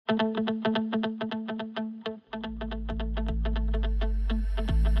May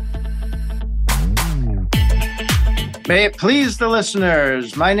it please the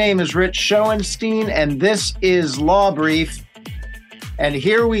listeners, my name is Rich Schoenstein, and this is Law Brief. And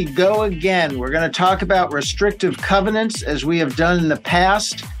here we go again. We're going to talk about restrictive covenants as we have done in the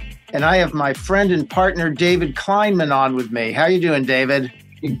past. And I have my friend and partner, David Kleinman, on with me. How are you doing, David?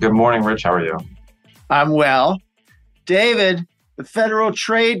 Good morning, Rich. How are you? I'm well. David, the Federal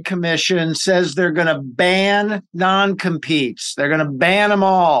Trade Commission says they're going to ban non-competes. They're going to ban them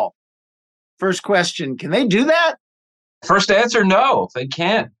all. First question, can they do that? First answer, no, they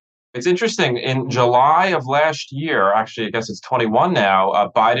can't. It's interesting. In July of last year, actually, I guess it's 21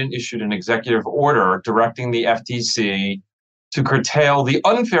 now, Biden issued an executive order directing the FTC to curtail the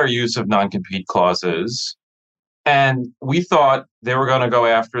unfair use of non-compete clauses. And we thought they were going to go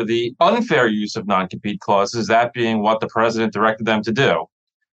after the unfair use of non-compete clauses, that being what the president directed them to do.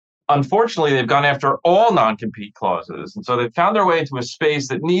 Unfortunately, they've gone after all non-compete clauses. And so they've found their way into a space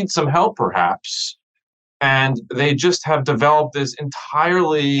that needs some help, perhaps. And they just have developed this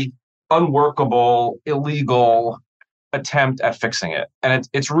entirely unworkable, illegal attempt at fixing it. And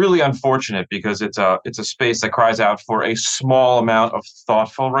it's really unfortunate because it's a space that cries out for a small amount of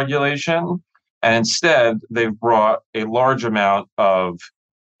thoughtful regulation. And instead, they've brought a large amount of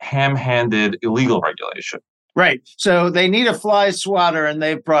ham-handed illegal regulation. Right. So they need a fly swatter, and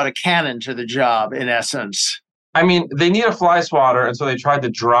they've brought a cannon to the job, in essence. I mean, they need a fly swatter, and so they tried to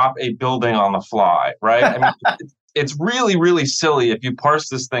drop a building on the fly, right? I mean, it's really, really silly. If you parse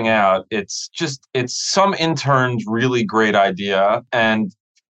this thing out, it's some intern's really great idea, and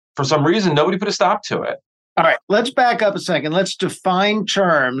for some reason, nobody put a stop to it. All right, let's back up a second. Let's define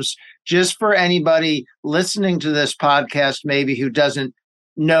terms just for anybody listening to this podcast, maybe who doesn't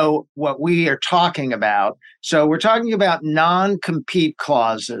know what we are talking about. So we're talking about non-compete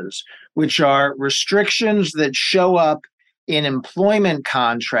clauses, which are restrictions that show up in employment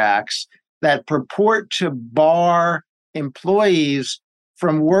contracts that purport to bar employees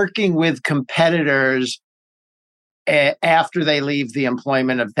from working with competitors after they leave the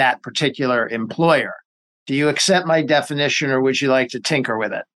employment of that particular employer. Do you accept my definition, or would you like to tinker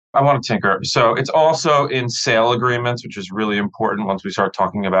with it? I want to tinker. So it's also in sale agreements, which is really important once we start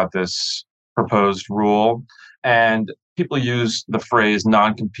talking about this proposed rule. And people use the phrase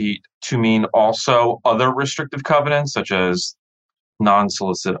non-compete to mean also other restrictive covenants, such as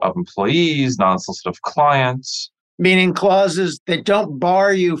non-solicit of employees, non-solicit of clients. Meaning clauses that don't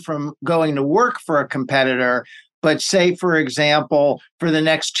bar you from going to work for a competitor, but say, for example, for the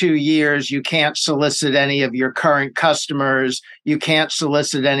next 2 years, you can't solicit any of your current customers, you can't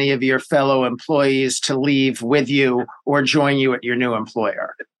solicit any of your fellow employees to leave with you or join you at your new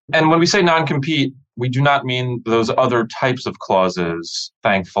employer. And when we say non-compete, we do not mean those other types of clauses,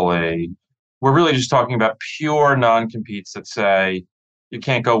 thankfully. We're really just talking about pure non-competes that say you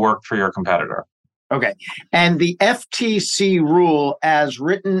can't go work for your competitor. Okay. And the FTC rule, as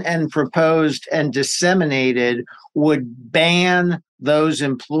written and proposed and disseminated, would ban those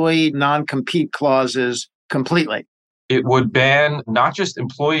employee non-compete clauses completely. It would ban not just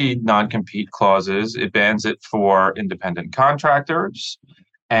employee non-compete clauses, it bans it for independent contractors,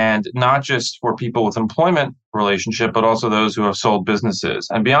 and not just for people with employment relationship, but also those who have sold businesses.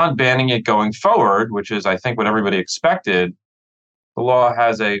 And beyond banning it going forward, which is, I think, what everybody expected, the law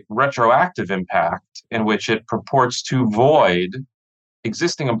has a retroactive impact in which it purports to void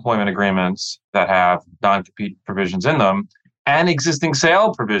existing employment agreements that have non-compete provisions in them and existing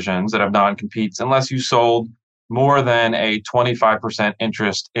sale provisions that have non-competes unless you sold more than a 25%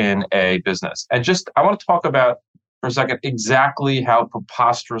 interest in a business. And I want to talk about for a second exactly how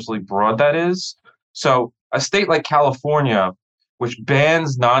preposterously broad that is. So a state like California, which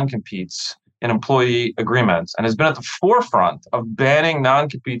bans non-competes in employee agreements and has been at the forefront of banning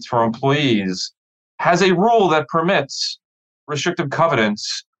non-competes for employees, has a rule that permits restrictive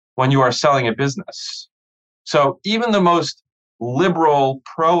covenants when you are selling a business. So even the most liberal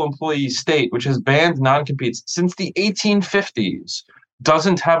pro-employee state, which has banned non-competes since the 1850s,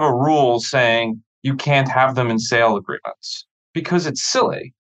 doesn't have a rule saying you can't have them in sale agreements because it's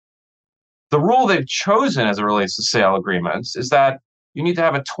silly. The rule they've chosen as it relates to sale agreements is that you need to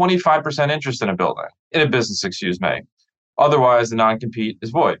have a 25% interest in a business, Otherwise, the non-compete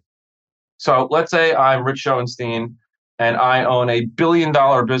is void. So let's say I'm Rich Schoenstein and I own a $1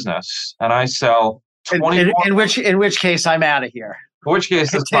 billion business and I sell 20. In which case I'm out of here. In which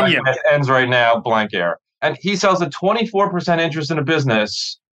case this podcast ends right now, blank air. And he sells a 24% interest in a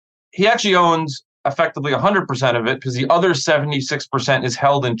business. He actually owns effectively 100% of it because the other 76% is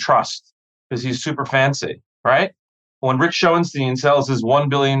held in trust because he's super fancy, right? when Rich Schoenstein sells his $1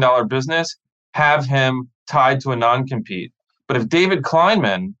 billion business, have him tied to a non-compete. But if David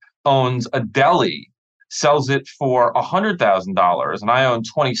Kleinman owns a deli, sells it for $100,000, and I own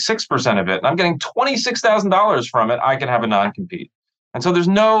 26% of it, and I'm getting $26,000 from it, I can have a non-compete. And so there's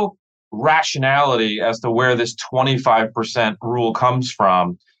no rationality as to where this 25% rule comes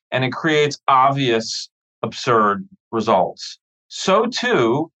from, and it creates obvious, absurd results. So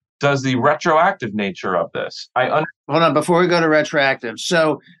too does the retroactive nature of this. Hold on, before we go to retroactive.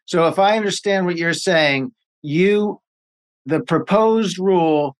 So if I understand what you're saying, the proposed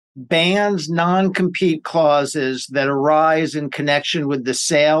rule bans non-compete clauses that arise in connection with the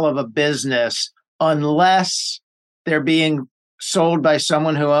sale of a business unless they're being sold by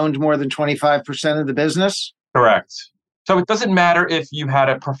someone who owned more than 25% of the business? Correct. So it doesn't matter if you had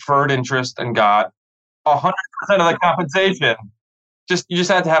a preferred interest and got 100% of the compensation. You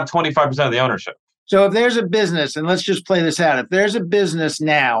just had to have 25% of the ownership. So if there's a business, and let's just play this out, if there's a business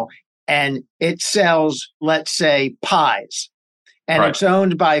now and it sells, let's say, pies, and It's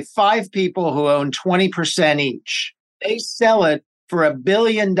owned by 5 people who own 20% each, they sell it for $1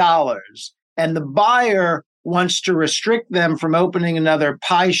 billion, and the buyer wants to restrict them from opening another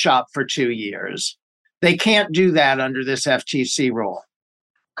pie shop for 2 years. They can't do that under this FTC rule.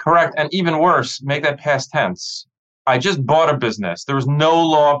 Correct. And even worse, make that past tense. I just bought a business. There was no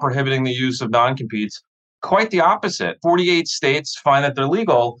law prohibiting the use of non-competes. Quite the opposite. 48 states find that they're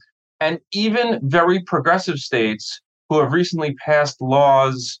legal. And even very progressive states who have recently passed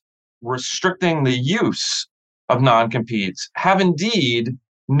laws restricting the use of non-competes have indeed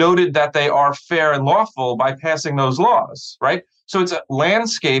noted that they are fair and lawful by passing those laws, right? So it's a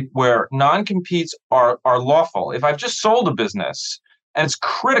landscape where non-competes are lawful. If I've just sold a business and it's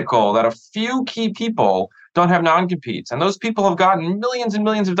critical that a few key people don't have non-competes, and those people have gotten millions and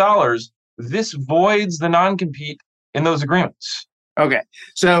millions of dollars, this voids the non-compete in those agreements. Okay.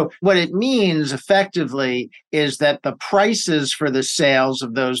 So what it means effectively is that the prices for the sales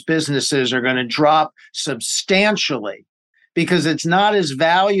of those businesses are going to drop substantially because it's not as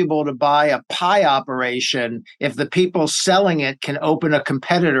valuable to buy a pie operation if the people selling it can open a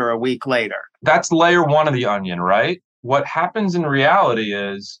competitor a week later. That's layer one of the onion, right? What happens in reality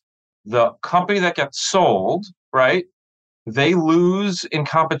is the company that gets sold, right, they lose in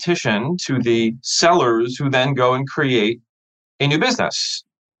competition to the sellers who then go and create a new business.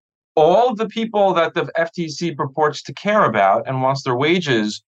 All of the people that the FTC purports to care about and wants their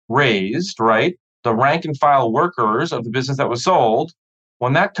wages raised, right, the rank and file workers of the business that was sold,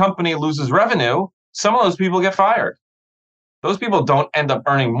 when that company loses revenue, some of those people get fired. Those people don't end up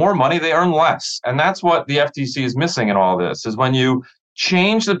earning more money, they earn less. And that's what the FTC is missing in all this, is when you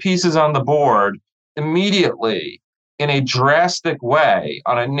change the pieces on the board immediately in a drastic way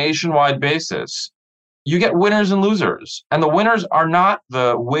on a nationwide basis, you get winners and losers. And the winners are not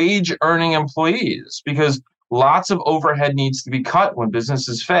the wage earning employees, because lots of overhead needs to be cut when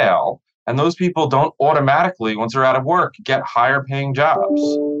businesses fail. And those people don't automatically, once they're out of work, get higher paying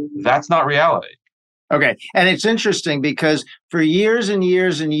jobs. That's not reality. Okay. And it's interesting because for years and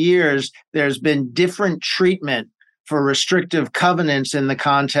years and years, there's been different treatment for restrictive covenants in the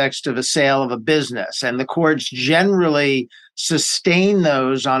context of a sale of a business. And the courts generally sustain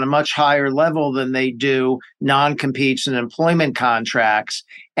those on a much higher level than they do non-competes and employment contracts.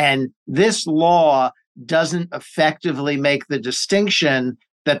 And this law doesn't effectively make the distinction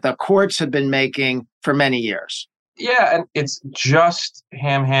that the courts have been making for many years. Yeah, and it's just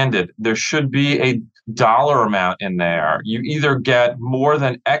ham-handed. There should be a dollar amount in there. You either get more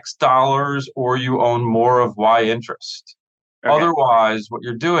than X dollars or you own more of Y interest. Okay. Otherwise, what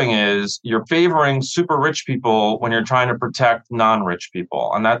you're doing is you're favoring super rich people when you're trying to protect non-rich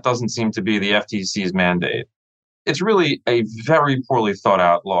people. And that doesn't seem to be the FTC's mandate. It's really a very poorly thought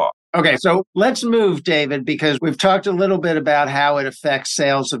out law. Okay, so let's move, David, because we've talked a little bit about how it affects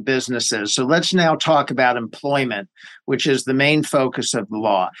sales of businesses. So let's now talk about employment, which is the main focus of the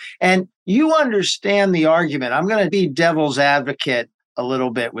law. And you understand the argument. I'm going to be devil's advocate a little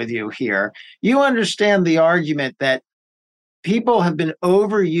bit with you here. You understand the argument that people have been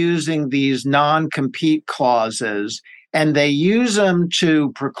overusing these non-compete clauses, and they use them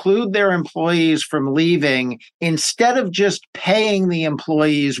to preclude their employees from leaving instead of just paying the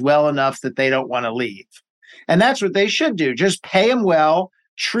employees well enough that they don't want to leave. And that's what they should do. Just pay them well,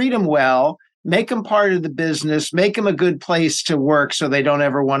 treat them well, make them part of the business, make them a good place to work so they don't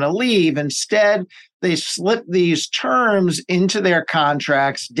ever want to leave. Instead, they slip these terms into their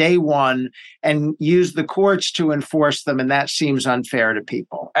contracts day one and use the courts to enforce them. And that seems unfair to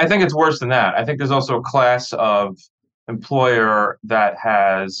people. I think it's worse than that. I think there's also a class of employer that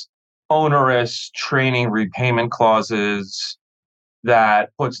has onerous training repayment clauses that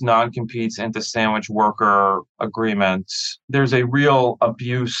puts non-competes into sandwich worker agreements. There's a real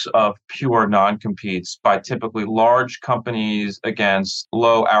abuse of pure non-competes by typically large companies against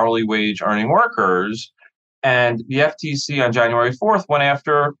low hourly wage earning workers. And the FTC on January 4th went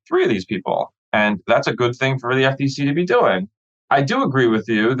after 3 of these people. And that's a good thing for the FTC to be doing. I do agree with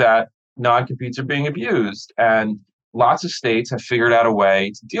you that non-competes are being abused. And lots of states have figured out a way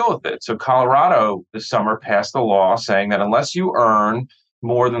to deal with it. So Colorado this summer passed a law saying that unless you earn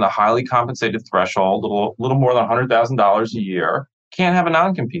more than the highly compensated threshold, a little more than $100,000 a year, can't have a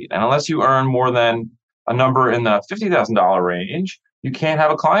non-compete. And unless you earn more than a number in the $50,000 range, you can't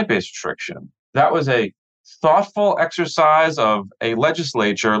have a client-based restriction. That was a thoughtful exercise of a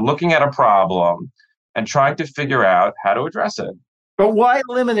legislature looking at a problem and trying to figure out how to address it. But why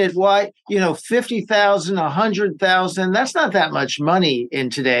limit it? Why, 50,000, 100,000, that's not that much money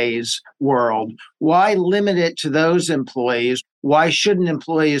in today's world. Why limit it to those employees? Why shouldn't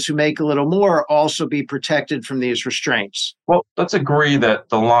employees who make a little more also be protected from these restraints? Well, let's agree that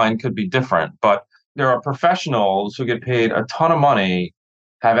the line could be different, but there are professionals who get paid a ton of money,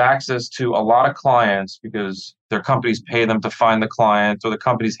 have access to a lot of clients because their companies pay them to find the clients or the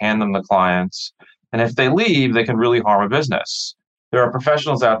companies hand them the clients. And if they leave, they can really harm a business. There are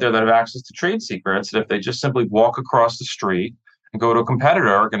professionals out there that have access to trade secrets that if they just simply walk across the street and go to a competitor,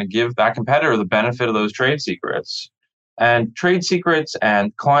 are going to give that competitor the benefit of those trade secrets. And trade secrets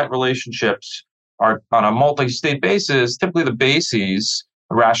and client relationships are on a multi-state basis, typically the bases,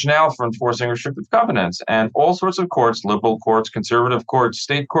 the rationale for enforcing restrictive covenants. And all sorts of courts, liberal courts, conservative courts,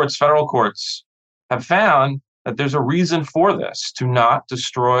 state courts, federal courts, have found that there's a reason for this, to not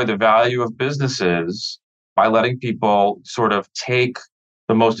destroy the value of businesses by letting people sort of take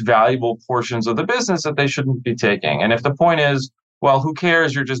the most valuable portions of the business that they shouldn't be taking. And if the point is, well, who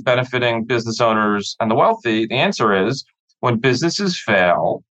cares? You're just benefiting business owners and the wealthy. The answer is when businesses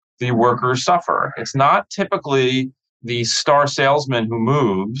fail, the workers suffer. It's not typically the star salesman who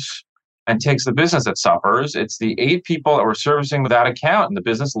moves and takes the business that suffers. It's the 8 people that were servicing that account and the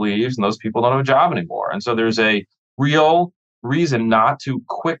business leaves and those people don't have a job anymore. And so there's a real reason not to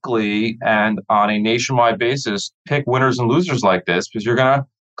quickly and on a nationwide basis pick winners and losers like this, because you're going to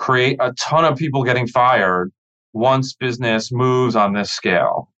create a ton of people getting fired once business moves on this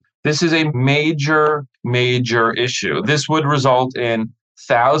scale. This is a major, major issue. This would result in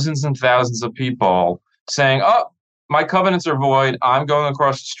thousands and thousands of people saying, oh, my covenants are void, I'm going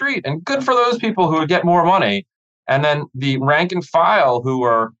across the street. And good for those people who would get more money. And then the rank and file who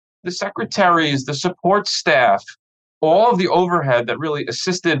are the secretaries, the support staff, all of the overhead that really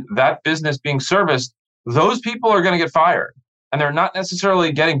assisted that business being serviced, those people are going to get fired. And they're not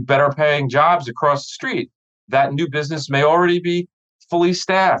necessarily getting better paying jobs across the street. That new business may already be fully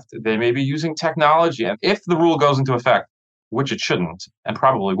staffed. They may be using technology. And if the rule goes into effect, which it shouldn't and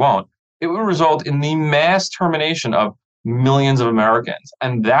probably won't, it will result in the mass termination of millions of Americans.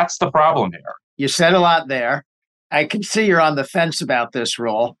 And that's the problem here. You said a lot there. I can see you're on the fence about this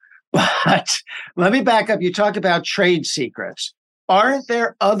rule. But let me back up. You talk about trade secrets. Aren't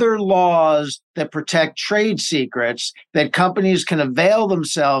there other laws that protect trade secrets that companies can avail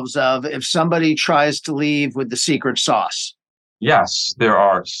themselves of if somebody tries to leave with the secret sauce? Yes, there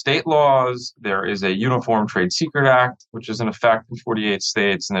are state laws. There is a Uniform Trade Secret Act, which is in effect in 48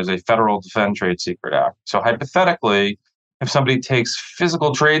 states, and there's a Federal Defend Trade Secret Act. So hypothetically, if somebody takes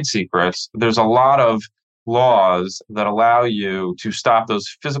physical trade secrets, there's a lot of laws that allow you to stop those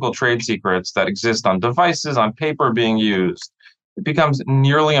physical trade secrets that exist on devices, on paper being used. It becomes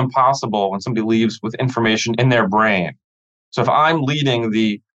nearly impossible when somebody leaves with information in their brain. So if I'm leading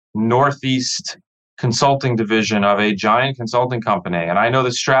the Northeast consulting division of a giant consulting company, and I know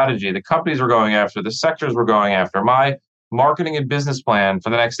the strategy, the companies we're going after, the sectors we're going after, my marketing and business plan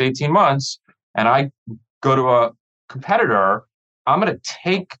for the next 18 months, and I go to a competitor, I'm going to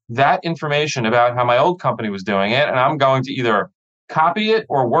take that information about how my old company was doing it, and I'm going to either copy it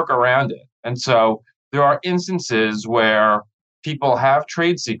or work around it. And so there are instances where people have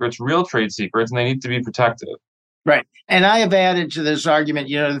trade secrets, real trade secrets, and they need to be protected. Right. And I have added to this argument,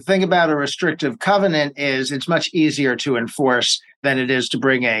 the thing about a restrictive covenant is it's much easier to enforce than it is to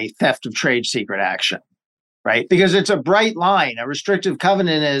bring a theft of trade secret action, right? Because it's a bright line. A restrictive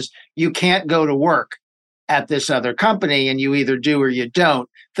covenant is you can't go to work at this other company and you either do or you don't.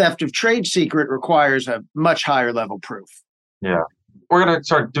 Theft of trade secret requires a much higher level proof. Yeah. We're going to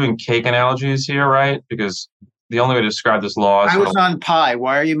start doing cake analogies here, right? Because the only way to describe this law is... I was on pie.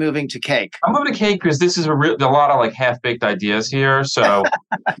 Why are you moving to cake? I'm moving to cake because this is a lot of like half-baked ideas here. So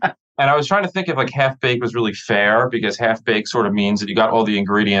And I was trying to think if like half baked was really fair, because half baked sort of means that you got all the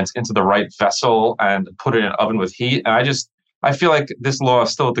ingredients into the right vessel and put it in an oven with heat. And I feel like this law is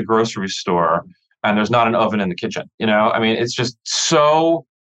still at the grocery store and there's not an oven in the kitchen. I mean, it's just so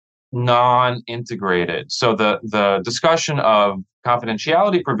non-integrated. So the discussion of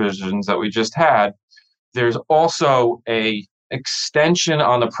confidentiality provisions that we just had, there's also a extension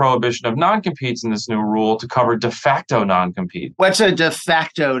on the prohibition of non-competes in this new rule to cover de facto non-compete. What's a de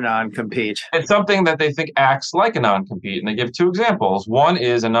facto non-compete? It's something that they think acts like a non-compete, and they give two examples. One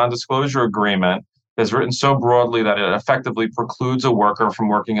is a non-disclosure agreement that's written so broadly that it effectively precludes a worker from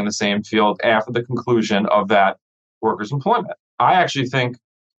working in the same field after the conclusion of that worker's employment. I actually think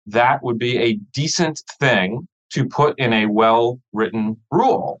that would be a decent thing to put in a well-written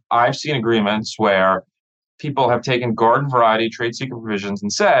rule. I've seen agreements where people have taken garden variety trade secret provisions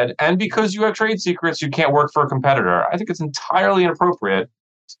and said, and because you have trade secrets, you can't work for a competitor. I think it's entirely inappropriate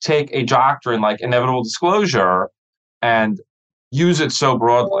to take a doctrine like inevitable disclosure and use it so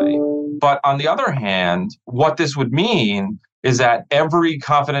broadly. But on the other hand, what this would mean is that every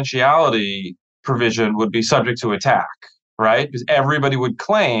confidentiality provision would be subject to attack, right? Because everybody would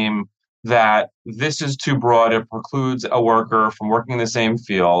claim that this is too broad, it precludes a worker from working in the same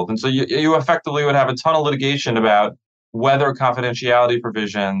field. And so you effectively would have a ton of litigation about whether confidentiality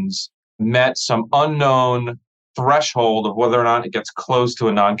provisions met some unknown threshold of whether or not it gets close to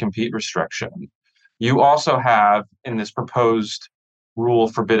a non-compete restriction. You also have, in this proposed rule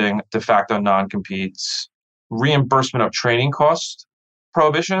forbidding de facto non-competes, reimbursement of training costs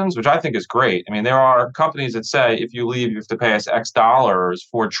prohibitions, which I think is great. I mean, there are companies that say, if you leave, you have to pay us X dollars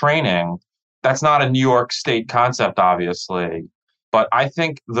for training. That's not a New York State concept, obviously, but I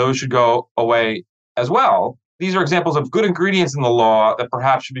think those should go away as well. These are examples of good ingredients in the law that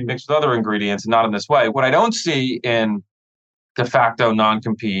perhaps should be mixed with other ingredients and not in this way. What I don't see in de facto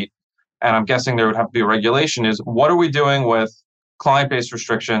non-compete, and I'm guessing there would have to be a regulation, is what are we doing with client-based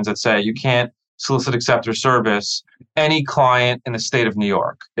restrictions that say you can't solicit, accept, or service any client in the state of New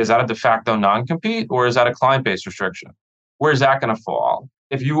York? Is that a de facto non-compete, or is that a client-based restriction? Where's that going to fall?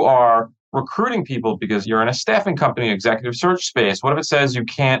 If you are recruiting people because you're in a staffing company, executive search space, what if it says you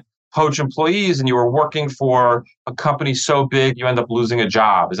can't poach employees and you were working for a company so big you end up losing a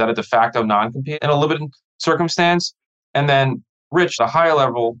job? Is that a de facto non-compete in a limited circumstance? And then, Rich, the higher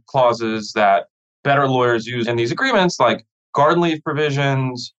level clauses that better lawyers use in these agreements, like garden leave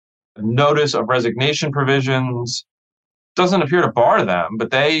provisions, notice of resignation provisions, doesn't appear to bar them,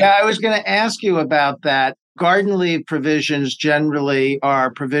 but they... Yeah, I was going to ask you about that. Garden leave provisions generally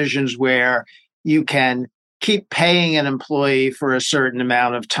are provisions where you can keep paying an employee for a certain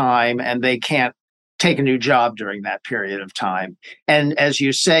amount of time and they can't take a new job during that period of time. And as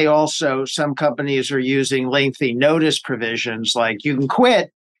you say, also, some companies are using lengthy notice provisions, like you can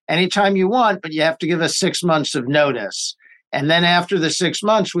quit anytime you want, but you have to give us 6 months of notice. And then after the 6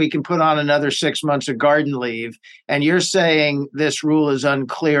 months, we can put on another 6 months of garden leave. And you're saying this rule is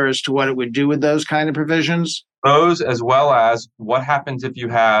unclear as to what it would do with those kind of provisions? Those, as well as what happens if you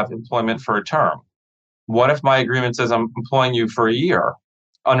have employment for a term. What if my agreement says I'm employing you for a year?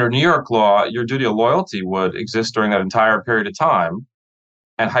 Under New York law, your duty of loyalty would exist during that entire period of time.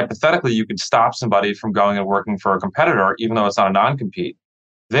 And hypothetically, you could stop somebody from going and working for a competitor, even though it's not a non-compete.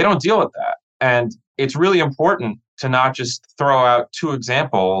 They don't deal with that. And it's really important to not just throw out two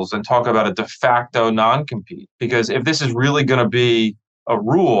examples and talk about a de facto non-compete. Because if this is really going to be a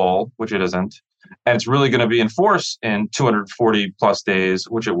rule, which it isn't, and it's really going to be enforced in 240 plus days,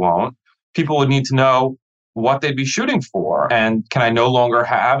 which it won't, people would need to know what they'd be shooting for. And can I no longer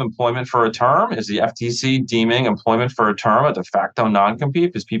have employment for a term? Is the FTC deeming employment for a term a de facto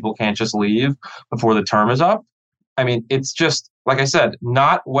non-compete because people can't just leave before the term is up? I mean, it's just, like I said,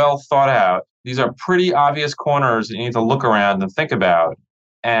 not well thought out. These are pretty obvious corners that you need to look around and think about.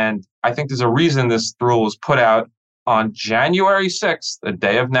 And I think there's a reason this rule was put out on January 6th, a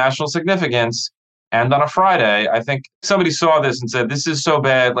day of national significance, and on a Friday. I think somebody saw this and said, this is so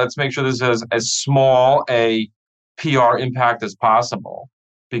bad, let's make sure this has as small a PR impact as possible.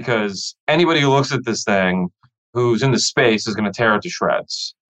 Because anybody who looks at this thing who's in the space is going to tear it to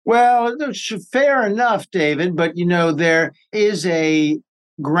shreds. Well, fair enough, David, but there is a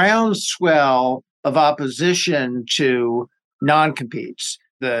groundswell of opposition to non-competes.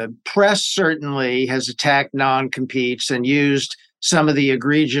 The press certainly has attacked non-competes and used some of the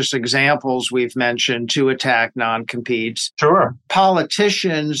egregious examples we've mentioned to attack non-competes. Sure.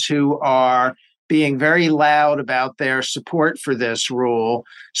 Politicians who are being very loud about their support for this rule.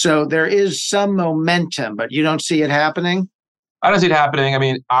 So there is some momentum, but you don't see it happening? I don't see it happening. I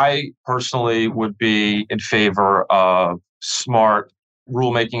mean, I personally would be in favor of smart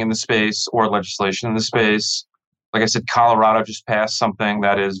rulemaking in the space or legislation in the space. Like I said, Colorado just passed something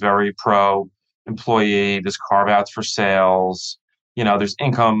that is very pro-employee. There's carve-outs for sales. There's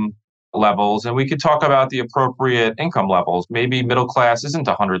income levels, and we could talk about the appropriate income levels. Maybe middle class isn't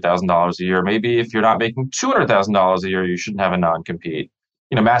 $100,000 a year. Maybe if you're not making $200,000 a year, you shouldn't have a non-compete.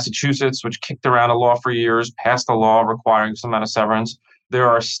 Massachusetts, which kicked around a law for years, passed a law requiring some amount of severance. There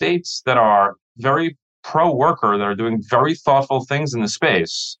are states that are very pro-worker, that are doing very thoughtful things in the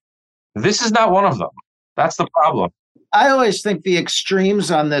space. This is not one of them. That's the problem. I always think the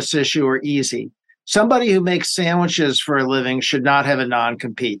extremes on this issue are easy. Somebody who makes sandwiches for a living should not have a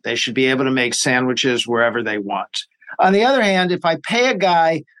non-compete. They should be able to make sandwiches wherever they want. On the other hand, if I pay a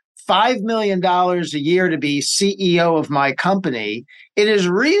guy $5 million a year to be CEO of my company, it is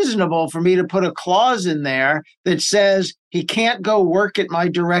reasonable for me to put a clause in there that says he can't go work at my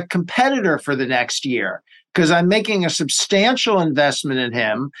direct competitor for the next year, because I'm making a substantial investment in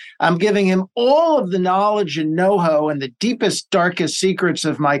him. I'm giving him all of the knowledge and know-how and the deepest, darkest secrets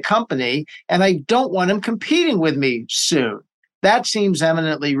of my company, and I don't want him competing with me soon. That seems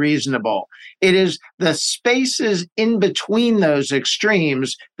eminently reasonable. It is the spaces in between those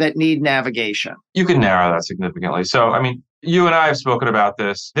extremes that need navigation. You can narrow that significantly. So, you and I have spoken about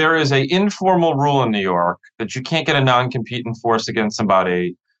this. There is an informal rule in New York that you can't get a non-compete enforced against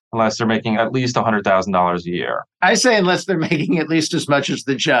somebody unless they're making at least $100,000 a year. I say unless they're making at least as much as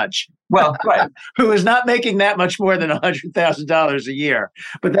the judge. Well, right. Who is not making that much more than $100,000 a year.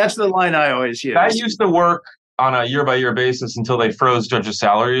 But that's the line I always use. That used to work on a year-by-year basis until they froze judges'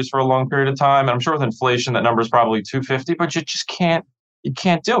 salaries for a long period of time. And I'm sure with inflation, that number is probably 250, but you just can't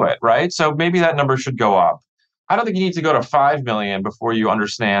do it, right? So maybe that number should go up. I don't think you need to go to 5 million before you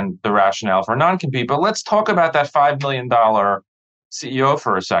understand the rationale for non-compete, but let's talk about that $5 million CEO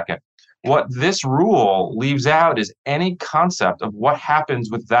for a second. What this rule leaves out is any concept of what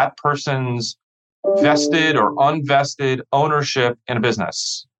happens with that person's vested or unvested ownership in a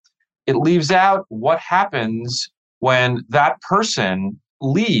business. It leaves out what happens when that person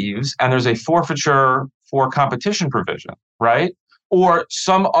leaves and there's a forfeiture for competition provision, right? Or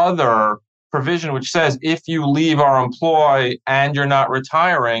some other provision which says if you leave our employ and you're not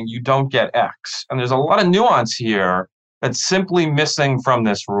retiring, you don't get X. And there's a lot of nuance here that's simply missing from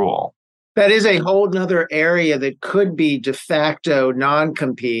this rule. That is a whole nother area that could be de facto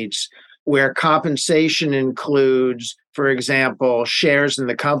non-competes, where compensation includes, for example, shares in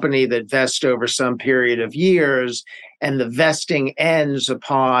the company that vest over some period of years, and the vesting ends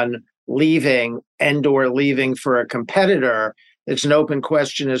upon leaving and/or leaving for a competitor. It's an open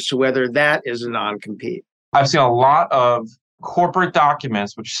question as to whether that is a non-compete. I've seen a lot of corporate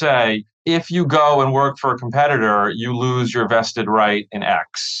documents which say, if you go and work for a competitor, you lose your vested right in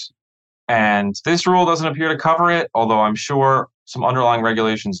X. And this rule doesn't appear to cover it, although I'm sure some underlying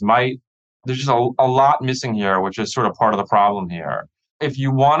regulations might. There's just a lot missing here, which is sort of part of the problem here. If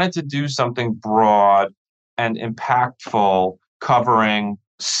you wanted to do something broad and impactful, covering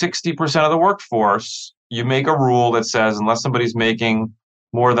 60% of the workforce, you make a rule that says unless somebody's making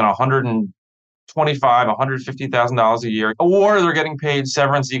more than $125,000, $150,000 a year, or they're getting paid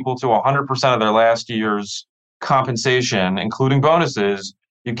severance equal to 100% of their last year's compensation, including bonuses,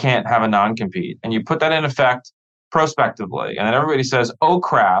 you can't have a non-compete. And you put that in effect prospectively. And then everybody says, oh,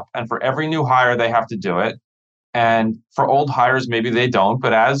 crap. And for every new hire, they have to do it. And for old hires, maybe they don't.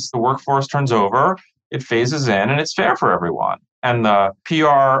 But as the workforce turns over, it phases in and it's fair for everyone. And the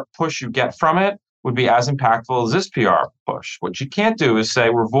PR push you get from it would be as impactful as this PR push. What you can't do is say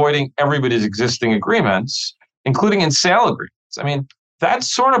we're voiding everybody's existing agreements, including in sale agreements.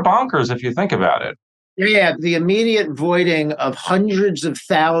 That's sort of bonkers if you think about it. Yeah, the immediate voiding of hundreds of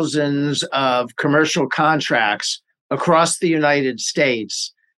thousands of commercial contracts across the United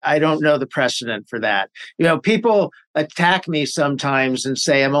States. I don't know the precedent for that. People attack me sometimes and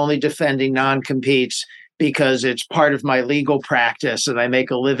say I'm only defending non-competes because it's part of my legal practice and I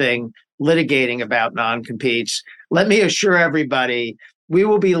make a living litigating about non-competes. Let me assure everybody, we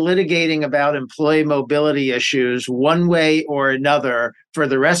will be litigating about employee mobility issues one way or another for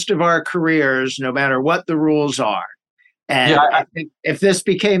the rest of our careers, no matter what the rules are. And I think if this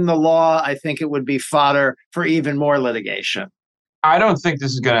became the law, I think it would be fodder for even more litigation. I don't think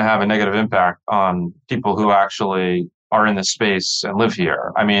this is going to have a negative impact on people who actually are in the space and live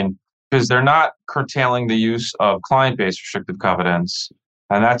here. Because they're not curtailing the use of client-based restrictive covenants.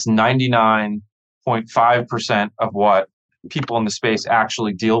 And that's 99.5% of what people in the space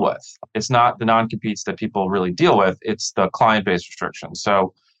actually deal with. It's not the non-competes that people really deal with. It's the client-based restrictions.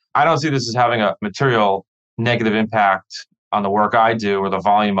 So I don't see this as having a material negative impact on the work I do or the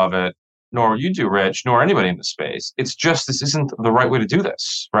volume of it. nor you do, Rich, nor anybody in the space. It's just this isn't the right way to do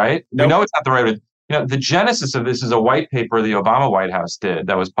this, right? Nope. We know it's not the right way. The genesis of this is a white paper the Obama White House did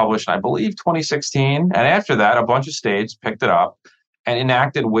that was published in, I believe, 2016. And after that, a bunch of states picked it up and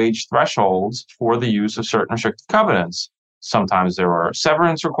enacted wage thresholds for the use of certain restrictive covenants. Sometimes there were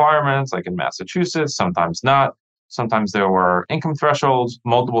severance requirements, like in Massachusetts, sometimes not. Sometimes there were income thresholds.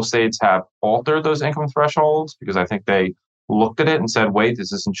 Multiple states have altered those income thresholds because I think they looked at it and said, wait,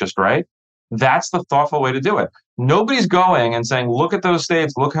 this isn't just right. That's the thoughtful way to do it. Nobody's going and saying, look at those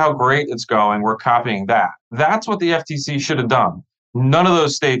states, look how great it's going, we're copying that. That's what the FTC should have done. None of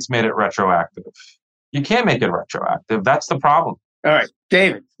those states made it retroactive. You can't make it retroactive. That's the problem. All right,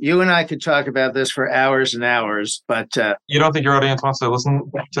 David, you and I could talk about this for hours and hours, but you don't think your audience wants to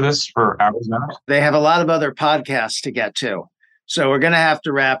listen to this for hours and hours? They have a lot of other podcasts to get to. So we're going to have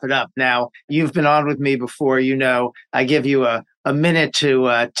to wrap it up. Now, you've been on with me before. I give you a minute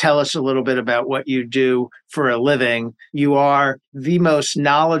to tell us a little bit about what you do for a living. You are the most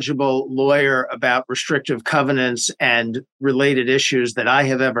knowledgeable lawyer about restrictive covenants and related issues that I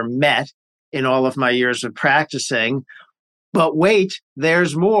have ever met in all of my years of practicing. But wait,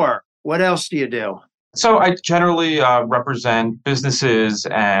 there's more. What else do you do? So I generally represent businesses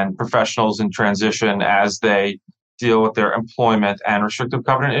and professionals in transition as they deal with their employment and restrictive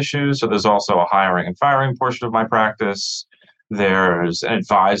covenant issues. So there's also a hiring and firing portion of my practice. There's an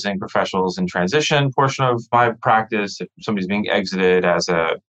advising professionals in transition portion of my practice. If somebody's being exited as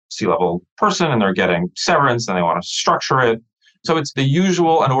a C-level person and they're getting severance and they want to structure it. So it's the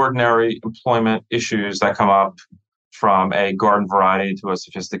usual and ordinary employment issues that come up from a garden variety to a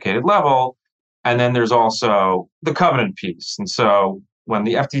sophisticated level. And then there's also the covenant piece. And so when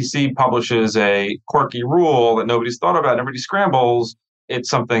the FTC publishes a quirky rule that nobody's thought about, everybody scrambles, it's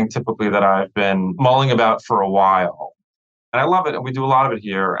something typically that I've been mulling about for a while. And I love it. And we do a lot of it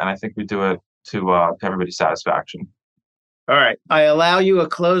here. And I think we do it to everybody's satisfaction. All right. I allow you a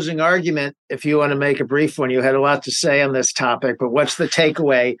closing argument if you want to make a brief one. You had a lot to say on this topic, but what's the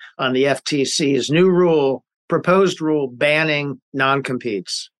takeaway on the FTC's new rule, proposed rule banning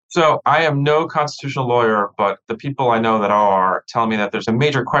non-competes? So I am no constitutional lawyer, but the people I know that are tell me that there's a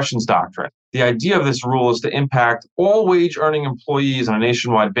major questions doctrine. The idea of this rule is to impact all wage earning employees on a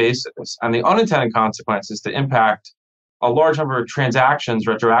nationwide basis. And the unintended consequence is to impact a large number of transactions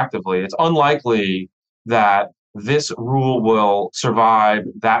retroactively. It's unlikely that this rule will survive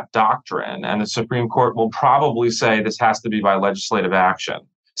that doctrine. And the Supreme Court will probably say this has to be by legislative action.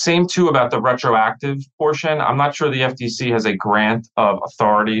 Same too about the retroactive portion. I'm not sure the FTC has a grant of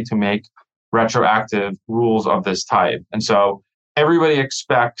authority to make retroactive rules of this type. And so everybody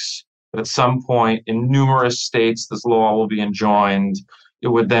expects that at some point in numerous states, this law will be enjoined. It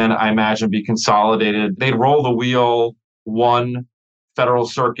would then, I imagine, be consolidated. They'd roll the wheel. One federal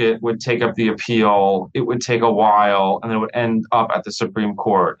circuit would take up the appeal. It would take a while, and it would end up at the Supreme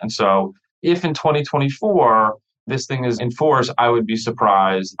Court. And so if in 2024, this thing is enforced, I would be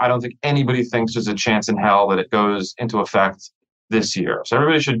surprised. I don't think anybody thinks there's a chance in hell that it goes into effect this year. So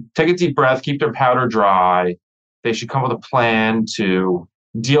everybody should take a deep breath, keep their powder dry. They should come with a plan to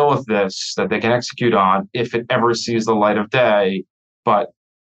deal with this that they can execute on if it ever sees the light of day. But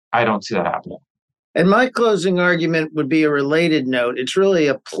I don't see that happening. And my closing argument would be a related note. It's really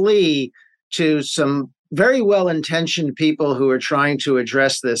a plea to some very well-intentioned people who are trying to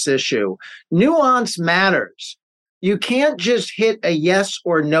address this issue. Nuance matters. You can't just hit a yes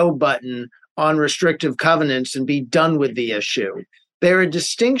or no button on restrictive covenants and be done with the issue. There are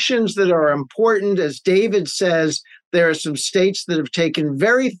distinctions that are important. As David says, there are some states that have taken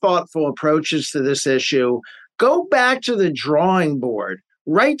very thoughtful approaches to this issue. Go back to the drawing board.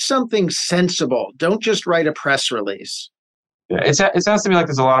 Write something sensible. Don't just write a press release. Yeah, it sounds to me like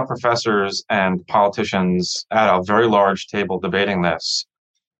there's a lot of professors and politicians at a very large table debating this.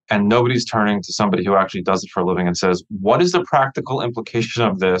 And nobody's turning to somebody who actually does it for a living and says, what is the practical implication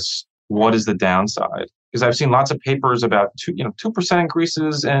of this? What is the downside? Because I've seen lots of papers about 2%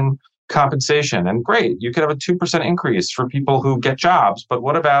 increases in compensation. And great, you could have a 2% increase for people who get jobs. But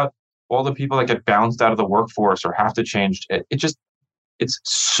what about all the people that get bounced out of the workforce or have to change? It's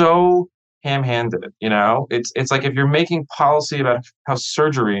so ham-handed, It's like if you're making policy about how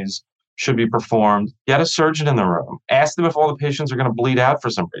surgeries should be performed, get a surgeon in the room. Ask them if all the patients are going to bleed out for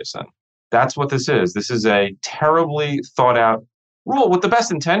some reason. That's what this is. This is a terribly thought out rule with the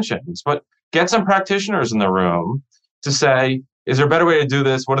best intentions, but get some practitioners in the room to say, is there a better way to do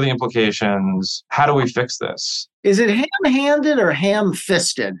this? What are the implications? How do we fix this? Is it ham-handed or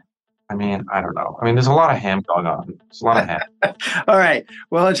ham-fisted? I don't know. There's a lot of ham going on. There's a lot of ham. All right.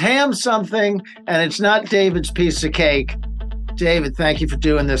 Well, it's ham something, and it's not David's piece of cake. David, thank you for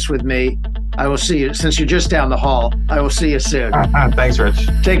doing this with me. I will see you, since you're just down the hall, I will see you soon. Thanks, Rich.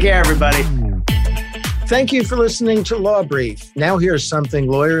 Take care, everybody. Thank you for listening to Law Brief. Now here's something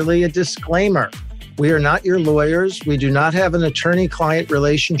lawyerly, a disclaimer. We are not your lawyers. We do not have an attorney-client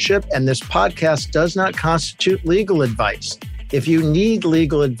relationship, and this podcast does not constitute legal advice. If you need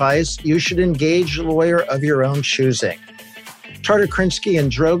legal advice, you should engage a lawyer of your own choosing. Tarter Krinsky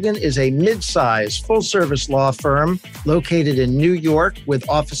 & Drogan is a mid-size, full-service law firm located in New York with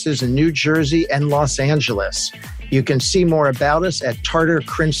offices in New Jersey and Los Angeles. You can see more about us at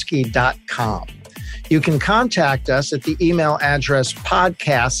tarterkrinsky.com. You can contact us at the email address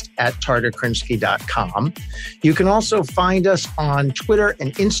podcast@tarterkrinsky.com. You can also find us on Twitter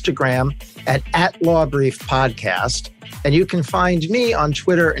and Instagram at @LawBriefPodcast. And you can find me on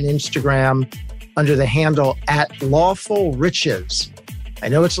Twitter and Instagram under the handle @LawfulRiches. I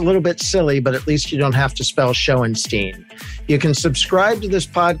know it's a little bit silly, but at least you don't have to spell Schoenstein. You can subscribe to this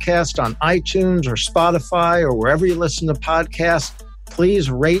podcast on iTunes or Spotify or wherever you listen to podcasts. Please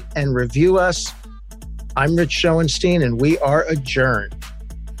rate and review us. I'm Rich Schoenstein, and we are adjourned.